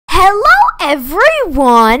Hello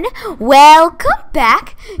everyone, welcome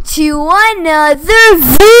back to another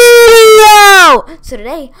video. So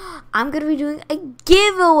today I'm going to be doing a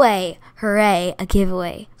giveaway. Hooray, a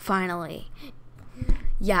giveaway, finally.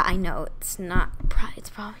 Yeah, I know it's not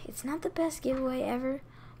the best giveaway ever,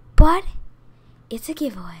 but it's a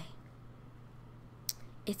giveaway.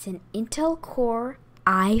 It's an Intel Core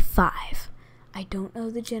i5. I don't know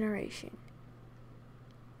the generation.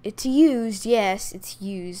 It's used, yes, it's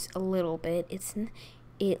used a little bit.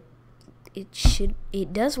 It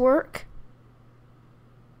does work.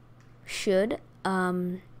 Should.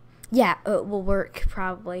 Yeah, it will work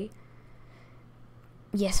probably.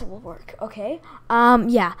 Yes, it will work. Okay.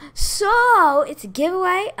 Yeah. So, it's a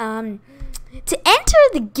giveaway. To enter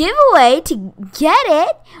the giveaway, to get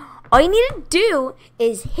it, all you need to do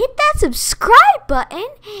is hit that subscribe button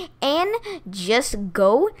and just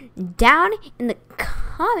go down in the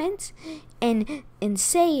comments and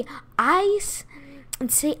say I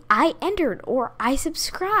entered or I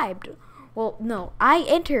subscribed. Well, no, I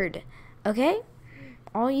entered. Okay?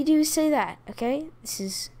 All you do is say that, okay? This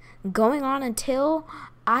is going on until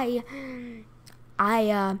I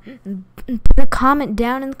put a comment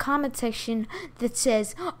down in the comment section that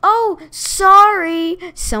says, "Oh, sorry,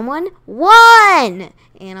 someone won,"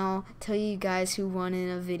 and I'll tell you guys who won in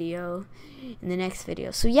a video, in the next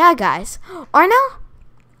video. So yeah, guys, Arno.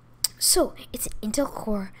 So it's an Intel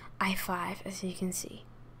Core i5, as you can see.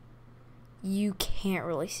 You can't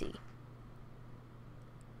really see.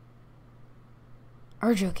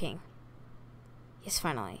 Are joking? Yes,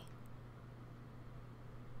 finally.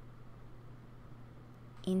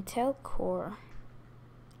 Intel Core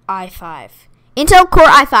i5. Intel Core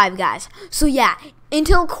i5, guys. So yeah,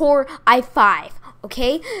 Intel Core i5.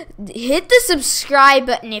 Okay, hit the subscribe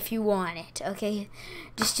button if you want it. Okay,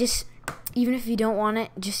 just even if you don't want it,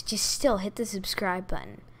 just still hit the subscribe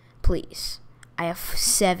button, please. I have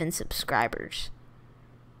 7 subscribers.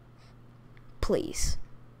 Please,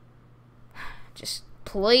 just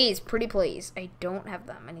please, pretty please. I don't have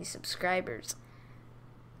that many subscribers.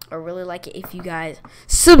 I really like it if you guys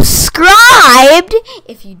subscribed.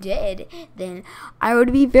 If you did, then I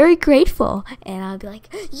would be very grateful, and I'd be like,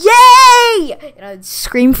 yay! And I'd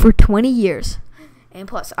scream for 20 years. And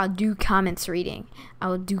plus, I'll do comments reading. I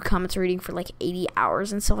will do comments reading for like 80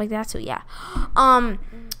 hours and stuff like that. So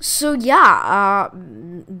yeah,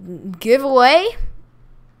 giveaway,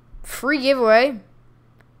 free giveaway.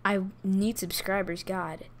 I need subscribers.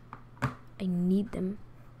 God, I need them.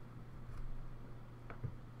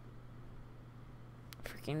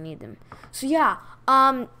 Need them. So yeah,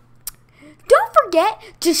 don't forget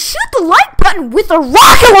to shoot the like button with a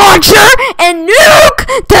rocket launcher and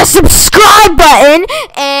nuke the subscribe button,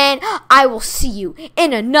 and I will see you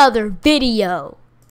in another video.